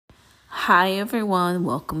Hi everyone,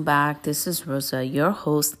 welcome back. This is Rosa, your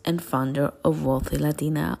host and founder of Wealthy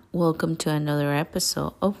Latina. Welcome to another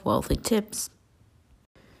episode of Wealthy Tips.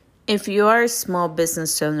 If you are a small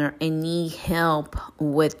business owner and need help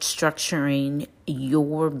with structuring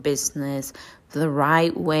your business the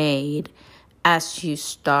right way as you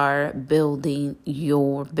start building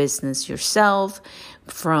your business yourself,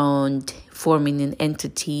 from forming an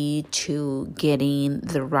entity to getting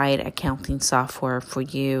the right accounting software for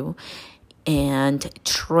you and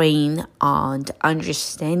train on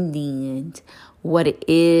understanding what it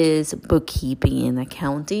is bookkeeping and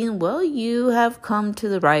accounting, well, you have come to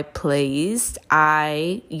the right place.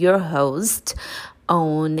 I, your host,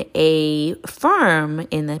 own a firm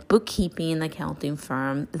in a bookkeeping and accounting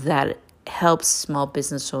firm that helps small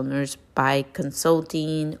business owners by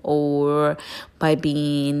consulting or by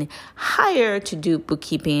being hired to do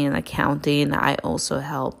bookkeeping and accounting. I also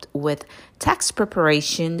helped with tax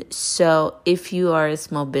preparation. So if you are a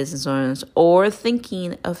small business owner or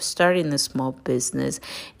thinking of starting a small business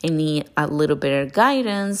and need a little bit of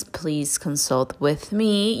guidance, please consult with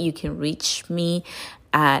me. You can reach me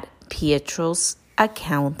at Pietro's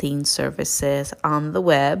Accounting Services on the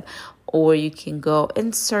web, or you can go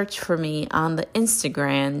and search for me on the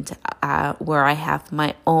Instagram, where I have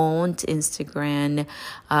my own Instagram,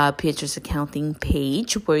 Pietro's Accounting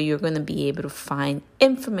page, where you're going to be able to find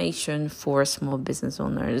information for small business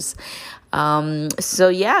owners. So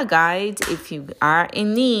yeah, guys, if you are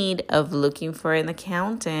in need of looking for an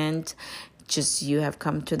accountant, you have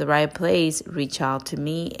come to the right place. Reach out to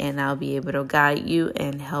me and I'll be able to guide you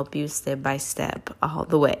and help you step by step all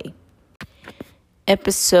the way.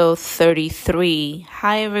 Episode 33.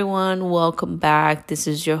 Hi everyone, welcome back. This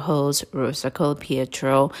is your host, Rosa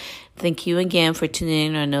Pietro. Thank you again for tuning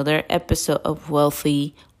in to another episode of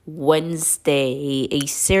Wealthy Wednesday, a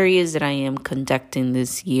series that I am conducting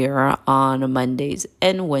this year on Mondays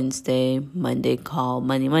and Wednesday. Monday called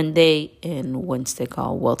Money Monday and Wednesday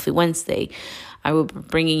called Wealthy Wednesday. I will be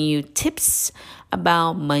bringing you tips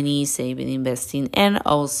about money, saving, investing, and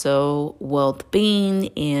also wealth being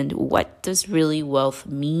and what does really wealth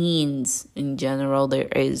means in general. There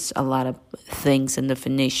is a lot of things and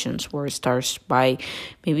definitions where it starts by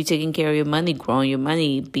maybe taking care of your money, growing your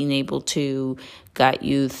money, being able to guide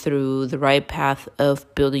you through the right path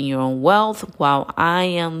of building your own wealth while I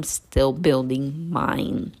am still building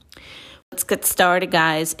mine. Let's get started,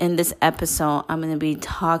 guys. In this episode, I'm going to be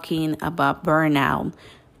talking about burnout.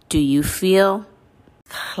 Do you feel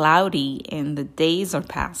cloudy and the days are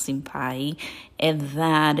passing by and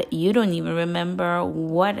that you don't even remember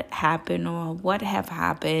what happened or what have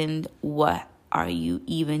happened? What are you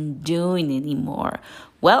even doing anymore?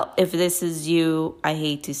 Well, if this is you, I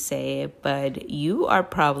hate to say it, but you are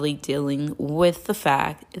probably dealing with the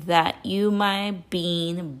fact that you might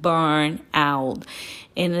be burned out.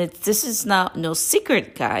 And this is no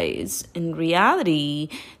secret, guys. In reality,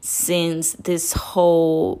 since this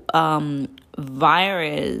whole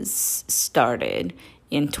virus started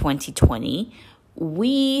in 2020,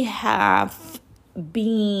 we have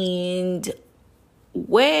been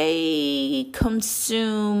way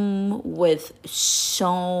consumed with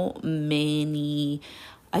so many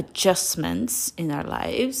adjustments in our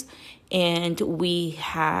lives, and we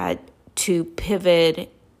had to pivot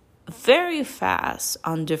very fast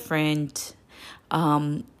on different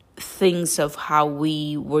things of how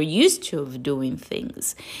we were used to of doing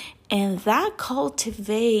things, and that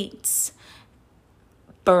cultivates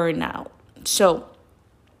burnout. So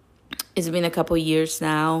it's been a couple years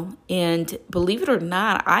now, and believe it or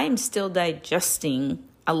not, I'm still digesting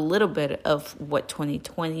a little bit of what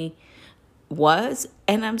 2020 was,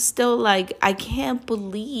 and I'm still like, I can't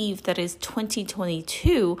believe that it's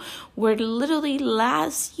 2022, where literally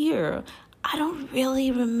last year, I don't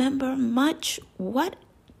really remember much. What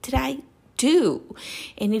did I do?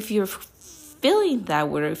 And if you're feeling that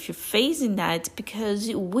way, or if you're facing that, it's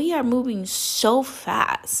because we are moving so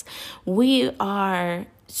fast. We are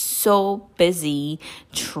so busy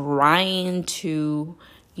trying to,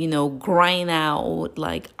 grind out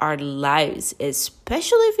like our lives,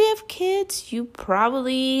 especially if you have kids. You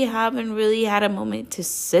probably haven't really had a moment to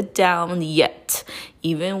sit down yet,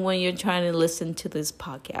 even when you're trying to listen to this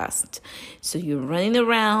podcast. So you're running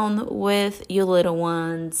around with your little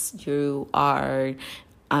ones. You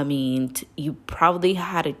probably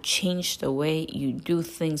had to change the way you do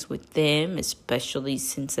things with them, especially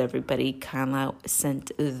since everybody kind of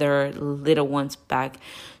sent their little ones back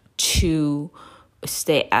to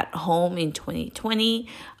stay at home in 2020.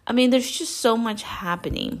 There's just so much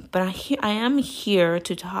happening. But I am here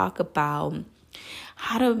to talk about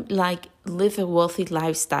how to live a wealthy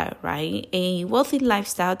lifestyle, right? A wealthy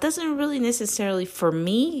lifestyle doesn't really necessarily, for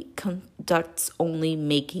me, conducts only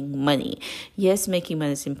making money. Yes, making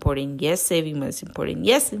money is important. Yes, saving money is important.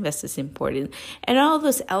 Yes, invest is important. And all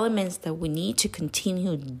those elements that we need to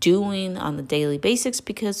continue doing on a daily basis,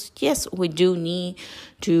 because yes, we do need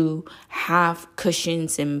to have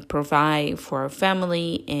cushions and provide for our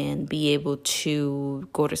family and be able to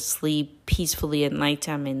go to sleep peacefully at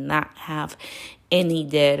nighttime and not have any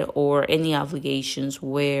debt or any obligations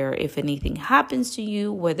where if anything happens to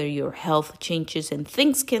you, whether your health changes, and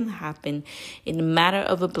things can happen in a matter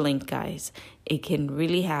of a blink, guys. It can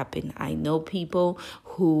really happen. I know people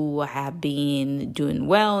who have been doing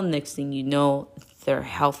well. Next thing you know, their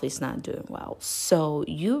health is not doing well. So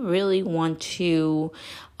you really want to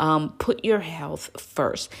put your health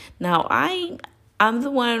first. Now, I'm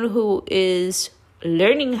the one who is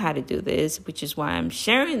learning how to do this, which is why I'm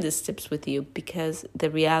sharing these tips with you, because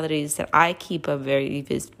the reality is that I keep a very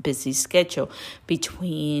busy schedule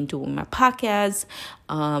between doing my podcast,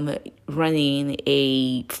 running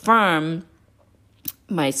a firm,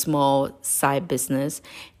 my small side business,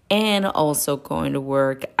 and also going to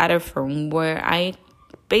work at a firm where I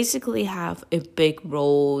basically have a big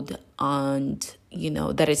role on,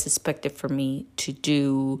 that is expected for me to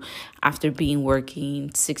do after being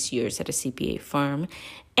working 6 years at a CPA firm.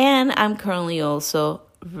 And I'm currently also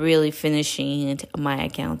really finishing my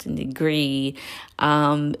accounting degree.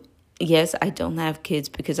 Yes, I don't have kids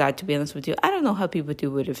because to be honest with you, I don't know how people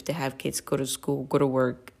do it if they have kids, go to school, go to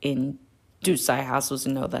work, and do side hustles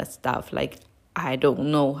and all that stuff. I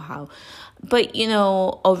don't know how. But,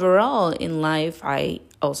 overall in life, I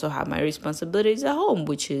also have my responsibilities at home,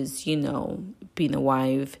 which is, being a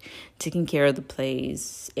wife, taking care of the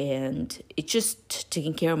place, and it's just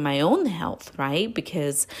taking care of my own health, right?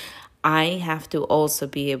 Because I have to also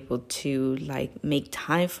be able to make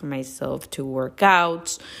time for myself to work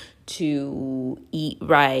out, to eat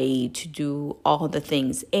right, to do all the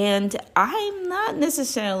things. And I'm not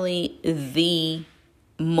necessarily the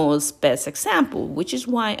most best example, which is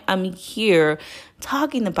why I'm here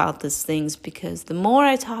talking about these things, because the more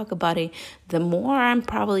I talk about it, the more I'm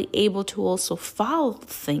probably able to also follow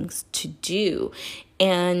things to do.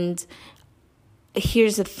 And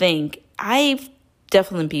here's the thing, I've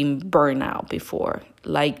definitely been burned out before.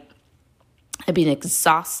 I've been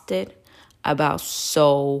exhausted about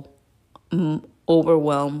so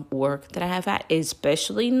overwhelmed work that I have had,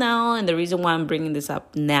 especially now. And the reason why I'm bringing this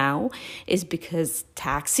up now is because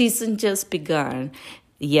tax season just begun.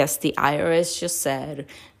 Yes, the IRS just said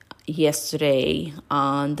yesterday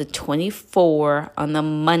on the 24th, on a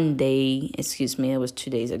Monday, it was 2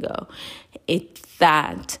 days ago,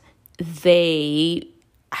 that they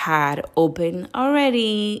had opened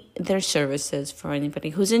already their services for anybody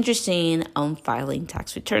who's interested in filing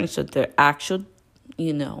tax returns. So the actual,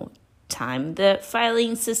 time the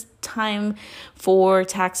filing time for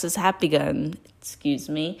taxes have begun,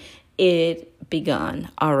 it begun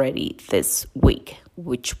already this week.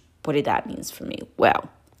 What did that mean for me? Well,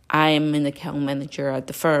 I am an account manager at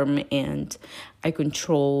the firm, and I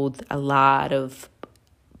controlled a lot of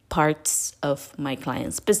parts of my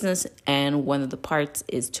client's business, and one of the parts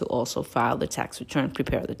is to also file the tax return,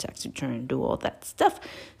 prepare the tax return, do all that stuff.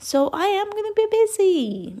 So I am going to be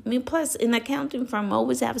busy. Plus in accounting firm, I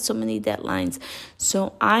always have so many deadlines.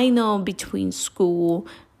 So I know between school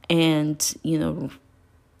and,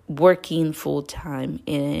 working full time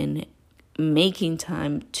and making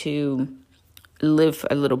time to live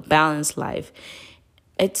a little balanced life,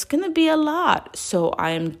 it's going to be a lot. So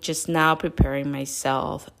I'm just now preparing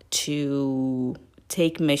myself to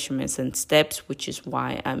take measurements and steps, which is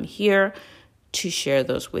why I'm here to share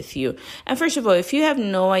those with you. And first of all, if you have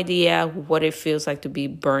no idea what it feels like to be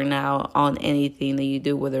burned out on anything that you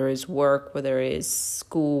do, whether it's work, whether it's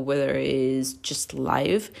school, whether it's just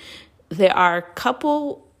life, there are a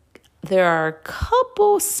couple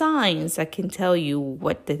signs that can tell you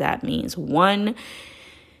what that means. One,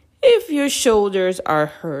 if your shoulders are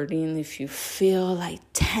hurting, if you feel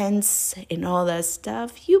tense and all that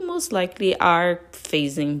stuff, you most likely are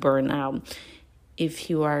facing burnout. If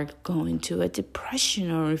you are going to a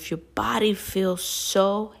depression, or if your body feels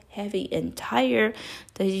so heavy and tired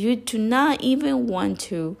that you do not even want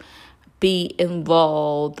to be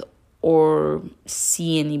involved or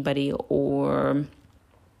see anybody or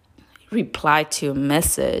reply to a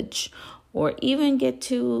message or even get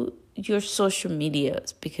to your social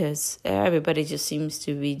medias, because everybody just seems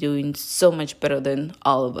to be doing so much better than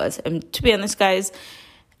all of us. And to be honest, guys,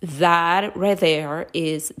 that right there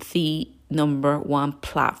is the number one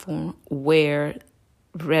platform where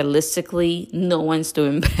realistically, no one's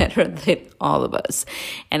doing better than all of us.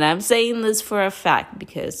 And I'm saying this for a fact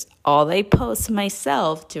because all I post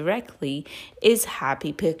myself directly is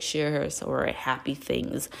happy pictures or happy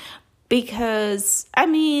things. Because, I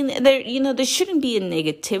mean, there shouldn't be a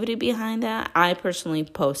negativity behind that. I personally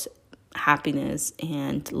post happiness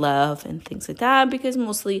and love and things like that because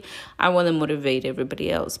mostly I want to motivate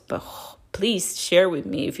everybody else. But please share with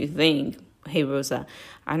me if you think, hey, Rosa,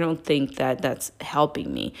 I don't think that that's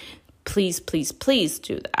helping me. Please, please, please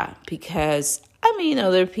do that. Because, I mean,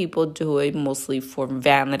 other people do it mostly for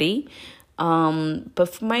vanity. But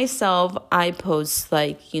for myself, I post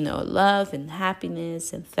love and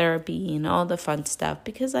happiness and therapy and all the fun stuff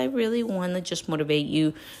because I really want to just motivate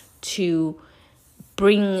you to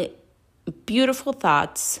bring beautiful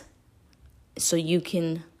thoughts so you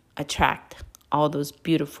can attract all those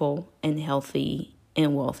beautiful and healthy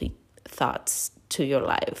and wealthy thoughts to your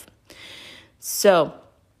life. So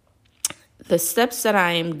the steps that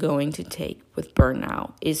I am going to take with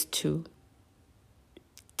burnout is to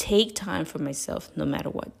take time for myself no matter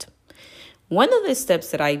what. One of the steps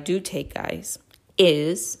that I do take, guys,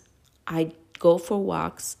 is I go for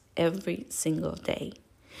walks every single day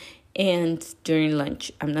and during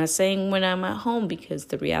lunch. I'm not saying when I'm at home because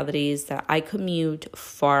the reality is that I commute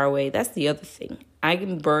far away. That's the other thing. I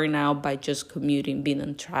can burn out by just commuting, being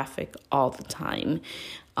in traffic all the time.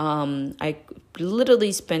 I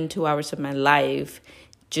literally spend 2 hours of my life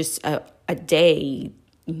just a day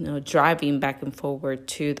driving back and forward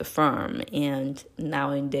to the firm. And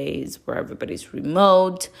nowadays, where everybody's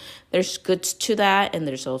remote, there's goods to that, and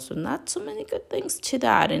there's also not so many good things to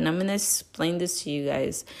that. And I'm going to explain this to you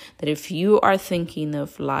guys, that if you are thinking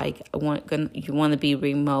of you want to be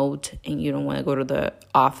remote and you don't want to go to the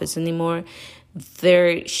office anymore,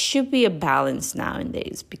 there should be a balance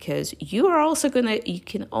nowadays, because you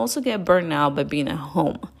can also get burned out by being at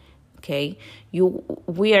home. Okay,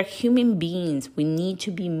 we are human beings. We need to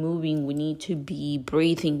be moving. We need to be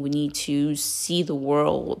breathing. We need to see the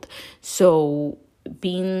world. So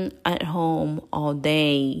being at home all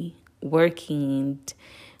day working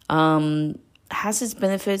has its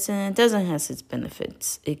benefits and it doesn't have its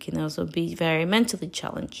benefits. It can also be very mentally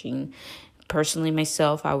challenging. Personally,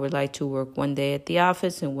 myself, I would like to work one day at the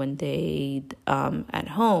office and one day at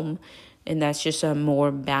home. And that's just a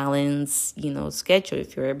more balanced, schedule.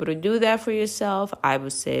 If you're able to do that for yourself, I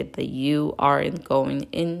would say that you are going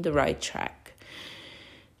in the right track.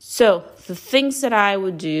 So the things that I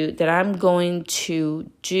would do, that I'm going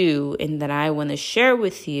to do, and that I want to share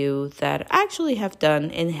with you that I actually have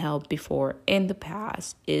done and helped before in the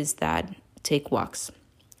past, is that take walks.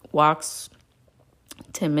 Walks,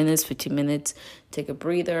 10 minutes, 15 minutes, take a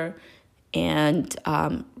breather, and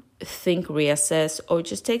think, reassess, or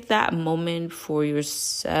just take that moment for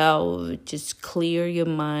yourself. Just clear your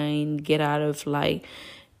mind, get out of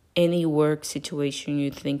any work situation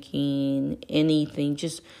you're thinking, anything.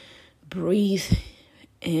 Just breathe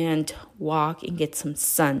and walk and get some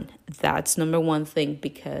sun. That's number one thing,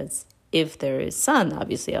 because if there is sun,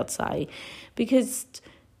 obviously outside, because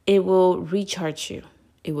it will recharge you.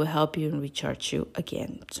 It will help you and recharge you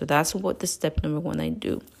again. So that's what the step number one I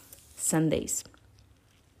do. Sundays.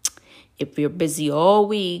 If you're busy all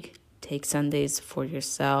week, take Sundays for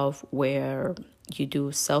yourself where you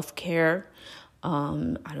do self-care.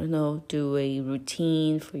 Do a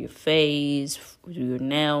routine for your face, do your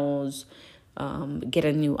nails, get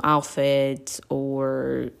a new outfit,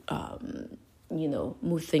 or,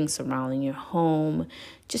 move things around in your home.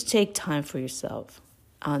 Just take time for yourself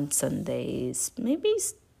on Sundays. Maybe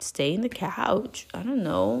stay in the couch. I don't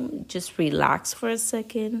know. Just relax for a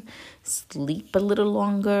second. Sleep a little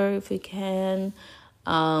longer if you can.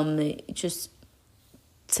 Just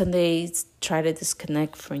Sundays, try to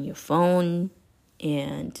disconnect from your phone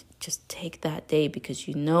and just take that day, because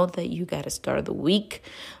you know that you got to start the week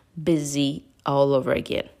busy all over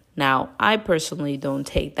again. Now, I personally don't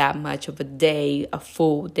take that much of a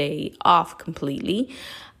full day off completely.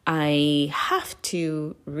 I have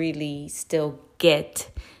to really still get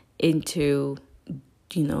into,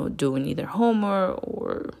 doing either homework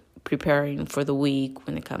or preparing for the week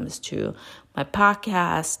when it comes to my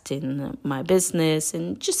podcast and my business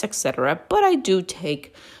and just etc. But I do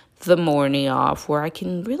take the morning off where I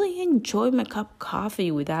can really enjoy my cup of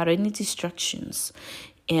coffee without any distractions.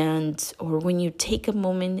 Or when you take a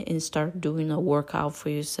moment and start doing a workout for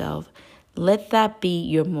yourself, let that be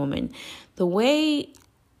your moment. The way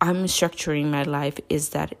I'm structuring my life is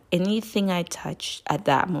that anything I touch at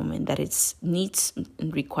that moment that it needs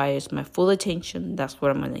and requires my full attention, that's what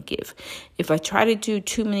I'm going to give. If I try to do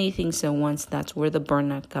too many things at once, that's where the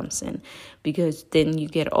burnout comes in, because then you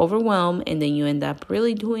get overwhelmed and then you end up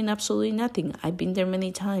really doing absolutely nothing. I've been there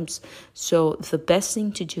many times. So the best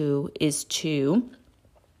thing to do is to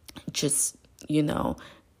just,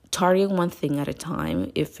 target one thing at a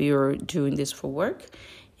time. If you're doing this for work,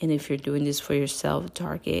 and if you're doing this for yourself,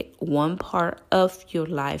 target one part of your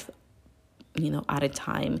life, at a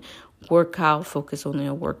time. Workout, focus only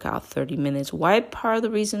on workout, 30 minutes. Why part of the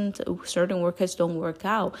reason certain workouts don't work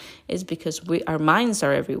out is because our minds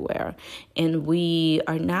are everywhere. And we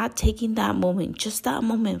are not taking that moment, just that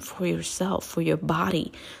moment for yourself, for your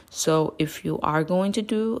body. So if you are going to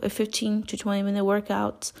do a 15 to 20 minute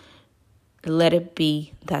workout, let it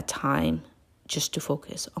be that time just to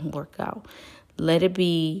focus on workout. Let it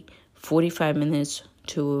be 45 minutes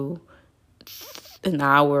to an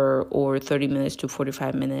hour or 30 minutes to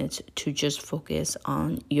 45 minutes to just focus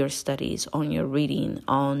on your studies, on your reading,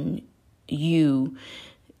 on you.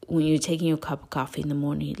 When you're taking your cup of coffee in the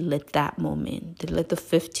morning, let that moment, let the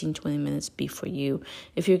 15, 20 minutes be for you.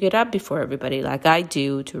 If you get up before everybody, like I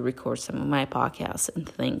do to record some of my podcasts and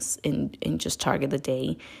things and just target the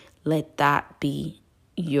day, let that be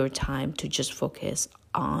your time to just focus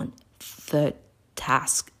on the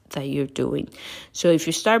task that you're doing. So if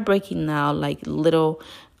you start breaking out like little,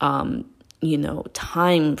 time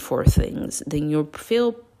for things, then you'll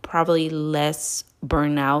feel probably less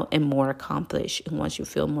burnout and more accomplished. And once you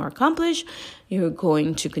feel more accomplished, you're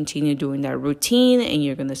going to continue doing that routine and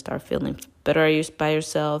you're going to start feeling better by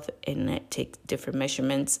yourself and take different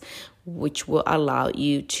measurements, which will allow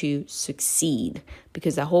you to succeed.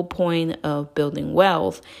 Because the whole point of building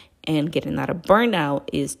wealth and getting out of burnout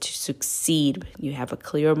is to succeed. You have a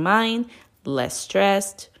clear mind, less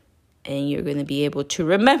stressed, and you're going to be able to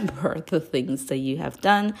remember the things that you have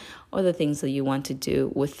done or the things that you want to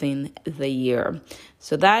do within the year.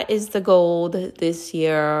 So that is the goal this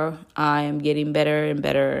year. I am getting better and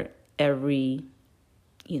better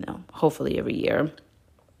hopefully every year.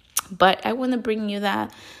 But I want to bring you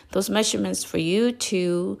those measurements for you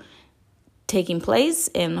to taking place,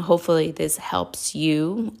 and hopefully this helps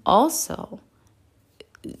you also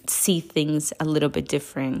see things a little bit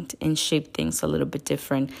different and shape things a little bit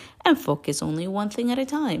different and focus only one thing at a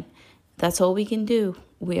time. That's all we can do.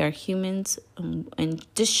 We are humans, and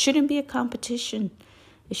this shouldn't be a competition.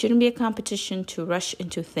 It shouldn't be a competition to rush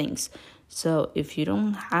into things. So if you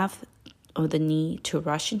don't have the need to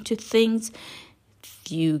rush into things,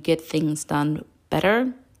 you get things done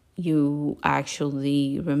better. You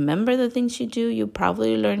actually remember the things you do. You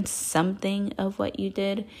probably learned something of what you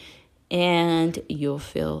did, and you'll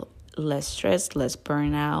feel less stressed, less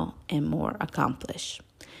burnout, and more accomplished.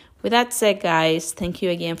 With that said, guys, thank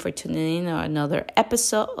you again for tuning in on another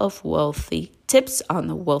episode of Wealthy Tips on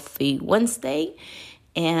the Wealthy Wednesday.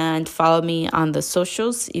 And follow me on the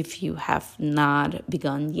socials if you have not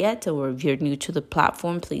begun yet, or if you're new to the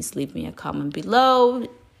platform, please leave me a comment below.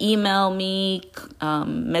 Email me,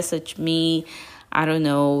 message me,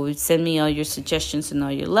 send me all your suggestions and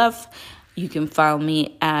all your love. You can find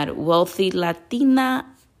me at Wealthy Latina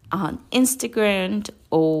on Instagram,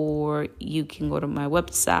 or you can go to my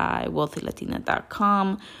website,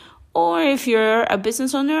 wealthylatina.com. Or if you're a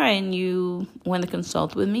business owner and you want to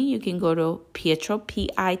consult with me, you can go to Pietro,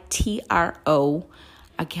 Pitro,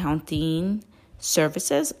 Accounting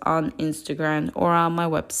Services on Instagram, or on my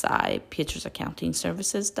website,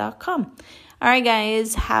 pietrosaccountingservices.com. All right,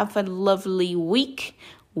 guys, have a lovely week.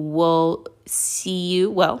 We'll see you.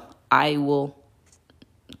 Well, I will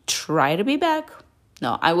try to be back.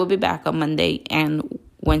 No, I will be back on Monday and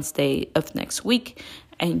Wednesday of next week.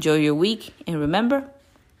 Enjoy your week. And remember,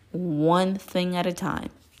 one thing at a time.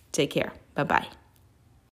 Take care. Bye-bye.